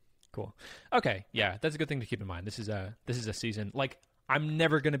 Cool. Okay. Yeah. That's a good thing to keep in mind. This is a season. Like, I'm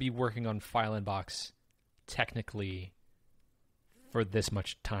never going to be working on FileInbox technically for this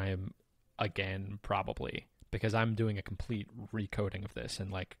much time again, probably, because I'm doing a complete recoding of this.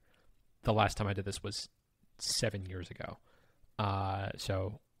 And like, the last time I did this was 7 years ago.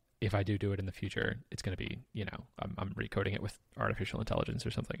 So if I do it in the future, it's going to be, I'm recoding it with artificial intelligence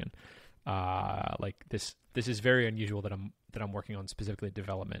or something. And like this is very unusual that I'm working on specifically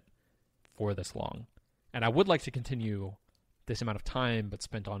development for this long. And I would like to continue this amount of time, but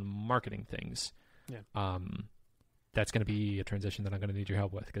spent on marketing things. Yeah. That's going to be a transition that I'm going to need your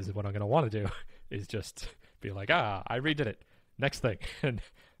help with, because what I'm going to want to do is just be like, I redid it. Next thing. And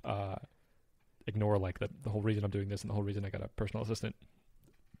ignore like the whole reason I'm doing this and the whole reason I got a personal assistant.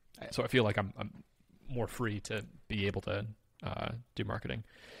 So I feel like I'm more free to be able to do marketing.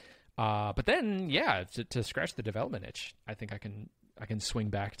 But then, to scratch the development itch, I think I can swing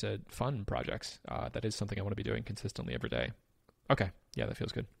back to fun projects. That is something I want to be doing consistently every day. Okay. Yeah, that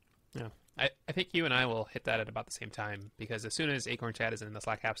feels good. Yeah. I think you and I will hit that at about the same time, because as soon as Acorn Chat is in the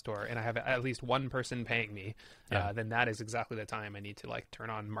Slack App Store and I have at least one person paying me, then that is exactly the time I need to like turn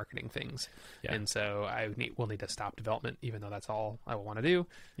on marketing things. Yeah. And so we'll need to stop development, even though that's all I will want to do,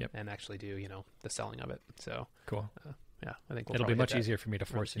 and actually do, the selling of it. So cool. Yeah, I think it'll be much easier for me to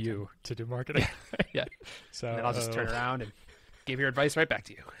force you to do marketing. Yeah. So and then I'll just turn around and give your advice right back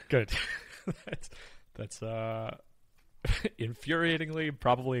to you. Good. That's infuriatingly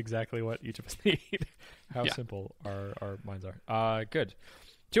probably exactly what each of us need. How simple our minds are. Good.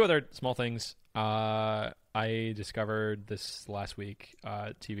 2 other small things. I discovered this last week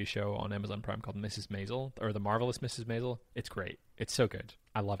TV show on Amazon Prime called Mrs. Maisel, or The Marvelous Mrs. Maisel. It's great. It's so good.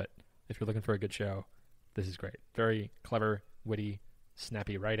 I love it. If you're looking for a good show, this is great. Very clever, witty,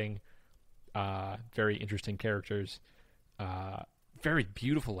 snappy writing. Very interesting characters. Very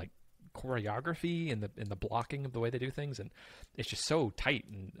beautiful, like, choreography in the blocking of the way they do things, and it's just so tight,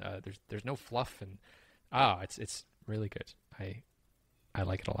 and there's no fluff, and it's really good. I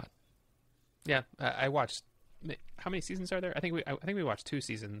like it a lot. Yeah, I watched. How many seasons are there? I think we watched 2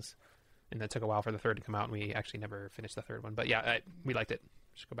 seasons, and it took a while for the 3rd to come out, and we actually never finished the 3rd one. But yeah, we liked it.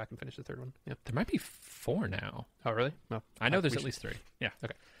 Just go back and finish the 3rd one. Yeah, there might be 4 now. Oh, really? No, I know there's at least 3. Yeah.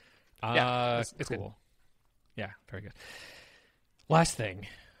 Okay. Yeah, it's cool. Good. Yeah, very good. Last thing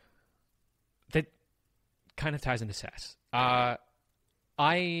that kind of ties into SAS. I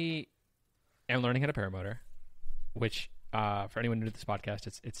am learning how to paramotor, which for anyone new to this podcast,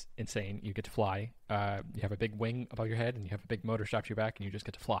 it's insane. You get to fly. You have a big wing above your head, and you have a big motor strapped to your back, and you just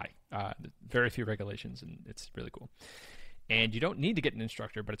get to fly. Very few regulations, and it's really cool. And you don't need to get an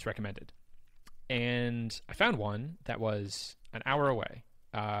instructor, but it's recommended. And I found one that was an hour away,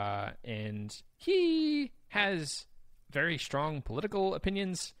 and he has very strong political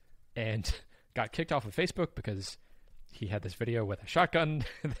opinions, and got kicked off of Facebook because he had this video with a shotgun.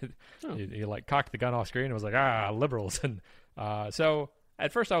 He like cocked the gun off screen and was like, liberals. And so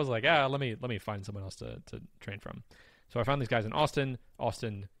at first I was like, let me find someone else to train from. So I found these guys in Austin.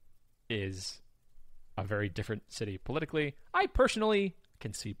 Austin is a very different city politically. I personally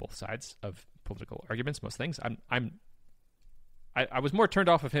can see both sides of political arguments, most things. I was more turned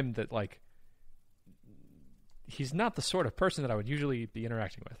off of him that, like, he's not the sort of person that I would usually be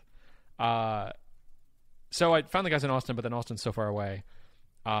interacting with. So I found the guys in Austin, but then Austin's so far away.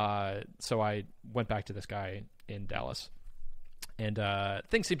 So I went back to this guy in Dallas, and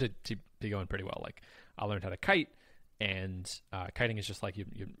things seem to be going pretty well. Like, I learned how to kite, and kiting is just like you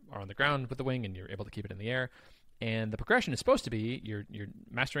are on the ground with the wing, and you're able to keep it in the air. And the progression is supposed to be you're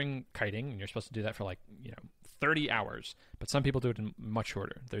mastering kiting, and you're supposed to do that for 30 hours. But some people do it in much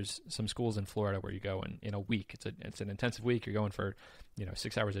shorter. There's some schools in Florida where you go in a week. It's an intensive week. You're going for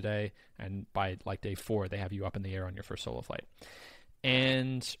 6 hours a day, and by day 4, they have you up in the air on your first solo flight.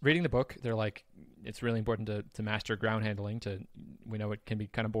 And reading the book, they're like, it's really important to master ground handling. We know it can be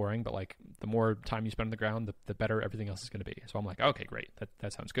kind of boring, but the more time you spend on the ground, the better everything else is going to be. So I'm like, okay, great,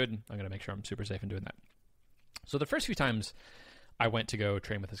 that sounds good. I'm going to make sure I'm super safe in doing that. So the first few times I went to go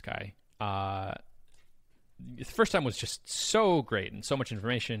train with this guy, the first time was just so great and so much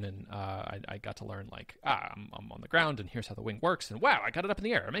information, and I got to learn I'm on the ground, and here's how the wing works, and wow, I got it up in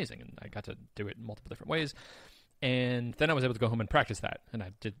the air, amazing, and I got to do it in multiple different ways. And then I was able to go home and practice that, and I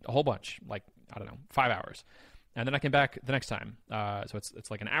did a whole bunch, 5 hours. And then I came back the next time. So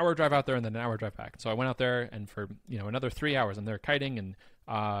it's like an hour drive out there and then an hour drive back. So I went out there, and for another 3 hours, I'm there kiting, and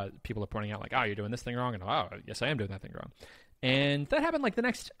people are pointing out you're doing this thing wrong, and yes, I am doing that thing wrong. And that happened the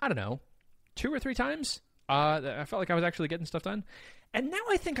next 2 or 3 times. I felt like I was actually getting stuff done, and now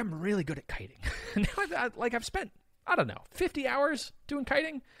I think I'm really good at kiting. Now I've spent 50 hours doing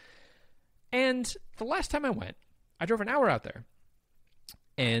kiting, and the last time I went, I drove an hour out there,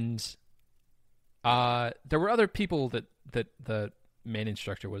 and there were other people that the main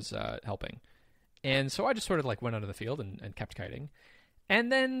instructor was helping. And so I just sort of went out of the field and kept kiting. And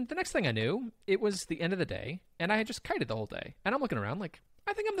then the next thing I knew, it was the end of the day, and I had just kited the whole day. And I'm looking around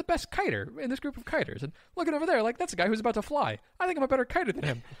I think I'm the best kiter in this group of kiters. And looking over there, that's a guy who's about to fly. I think I'm a better kiter than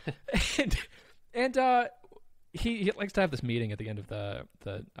him. and he likes to have this meeting at the end of the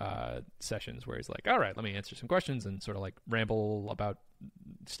sessions where he's like, all right, let me answer some questions, and sort of ramble about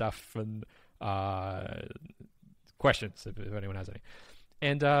stuff and questions if anyone has any.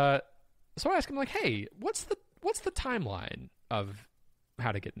 And so I asked him hey, what's the timeline of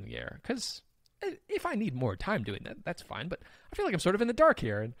how to get in the air? Because if I need more time doing that, that's fine. But I feel like I'm sort of in the dark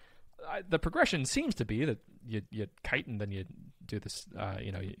here, and the progression seems to be that you kite, and then you do this.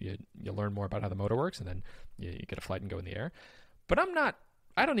 You learn more about how the motor works, and then you get a flight and go in the air. But I'm not.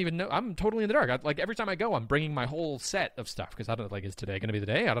 I don't even know. I'm totally in the dark. Every time I go, I'm bringing my whole set of stuff because I don't is today going to be the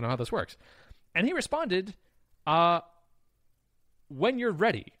day? I don't know how this works. And he responded, when you're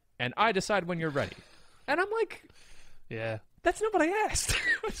ready, and I decide when you're ready. And I'm like, yeah, that's not what I asked.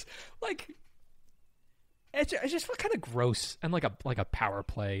 It just felt kind of gross and like a power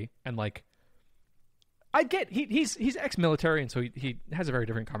play, and I get he's ex-military, and so he has a very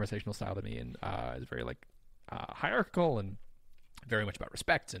different conversational style than me, and is very like hierarchical and very much about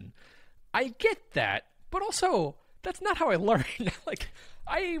respect, and I get that, but also that's not how I learn. Like,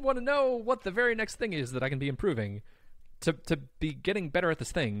 I want to know what the very next thing is that I can be improving to be getting better at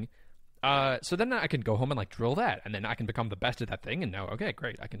this thing. So then I can go home and like drill that, and then I can become the best at that thing, and now okay,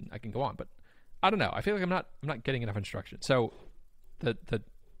 great, I can go on. But I don't know. I feel like I'm not getting enough instruction. So the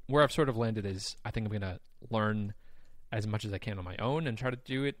where I've sort of landed is I think I'm gonna learn as much as I can on my own and try to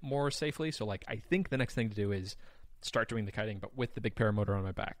do it more safely. So like I think the next thing to do is start doing the kiting, but with the big paramotor on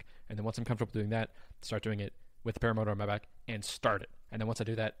my back. And then once I'm comfortable doing that, start doing it with the paramotor on my back and start it. And then once I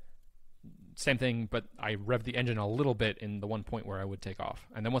do that, same thing, but I rev the engine a little bit in the one point where I would take off.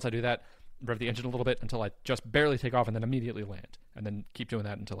 And then once I do that, rev the engine a little bit until I just barely take off and then immediately land. And then keep doing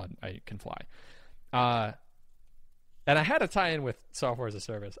that until I can fly. And I had a tie-in with software as a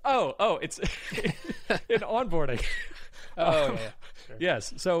service. Oh, it's in onboarding. Yeah. Sure.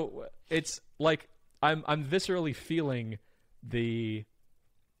 Yes. So it's like I'm viscerally feeling the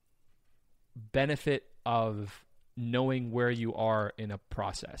benefit of knowing where you are in a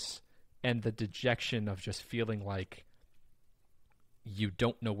process and the dejection of just feeling like you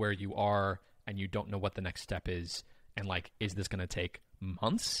don't know where you are and you don't know what the next step is. And like, is this going to take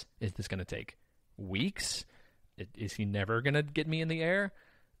months? Is this going to take weeks? Is he never going to get me in the air?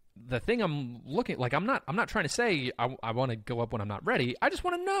 The thing I'm looking like, I'm not trying to say I want to go up when I'm not ready. I just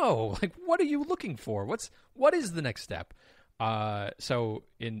want to know, like, what are you looking for? What is the next step? So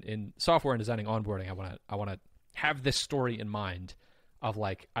in software and designing onboarding, I want to have this story in mind of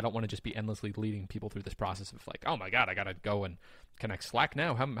like, I don't want to just be endlessly leading people through this process of like, oh my God, I got to go and connect Slack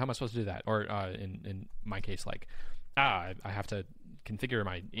now. How am I supposed to do that? Or in my case, like, I have to configure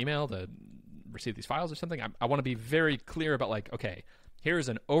my email to receive these files or something. I want to be very clear about like, okay, here's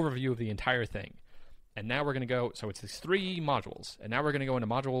an overview of the entire thing. And now we're going to go, so it's these 3 modules. And now we're going to go into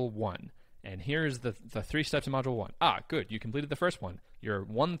module 1. And here's the 3 steps in module 1. Good. You completed the first one. You're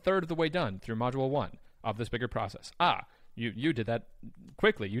 1/3 of the way done through module 1 of this bigger process. You did that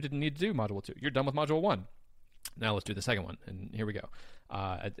quickly. You didn't need to do module 2. You're done with module 1. Now let's do the second one. And here we go.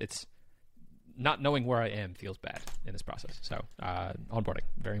 It's not knowing where I am feels bad in this process. So onboarding,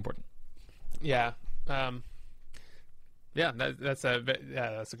 very important. Yeah. That's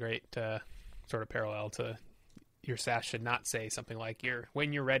a great sort of parallel to your SaaS should not say something like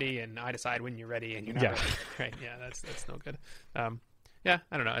when you're ready and I decide when you're ready and you're not ready. Right. Yeah. That's no good. Yeah,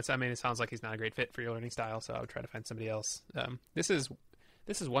 I don't know. It sounds like he's not a great fit for your learning style, so I would try to find somebody else. This is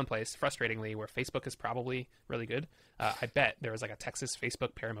one place, frustratingly, where Facebook is probably really good. I bet there was like a Texas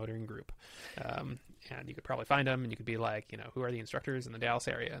Facebook paramotoring group, and you could probably find them, and you could be like, who are the instructors in the Dallas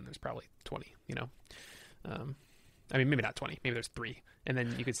area? And there's probably 20. I mean, maybe not 20. Maybe there's 3, and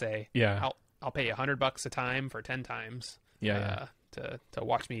then you could say, yeah, I'll pay you $100 a time for 10 times. Yeah. To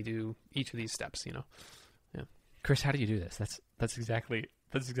watch me do each of these steps. Yeah. Chris, how do you do this? That's a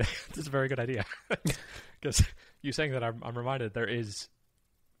very good idea. Because you saying that, I'm reminded there is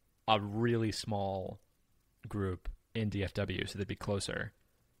a really small group in DFW, so they'd be closer,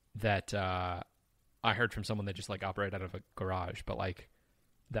 that I heard from someone that just like operate out of a garage, but like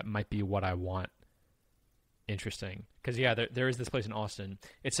that might be what I want. Interesting. Because yeah, there is this place in Austin.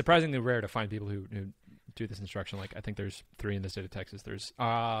 It's surprisingly rare to find people who do this instruction. Like I think there's 3 in the state of Texas. There's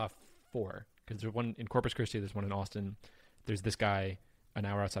 4. Because there's one in Corpus Christi, there's one in Austin. There's this guy an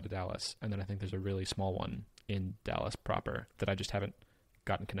hour outside of Dallas, and then I think there's a really small one in Dallas proper that I just haven't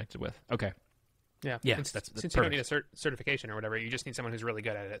gotten connected with. Okay. Yeah. That's since perfect. you don't need a certification or whatever, you just need someone who's really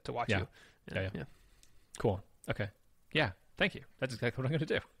good at it to watch you. Yeah. Cool. Okay. Yeah. Thank you. That's exactly what I'm going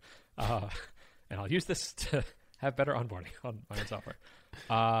to do. And I'll use this to have better onboarding on my own software.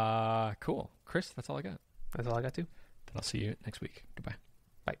 Cool. Chris, that's all I got. That's all I got too. Then I'll see you next week. Goodbye.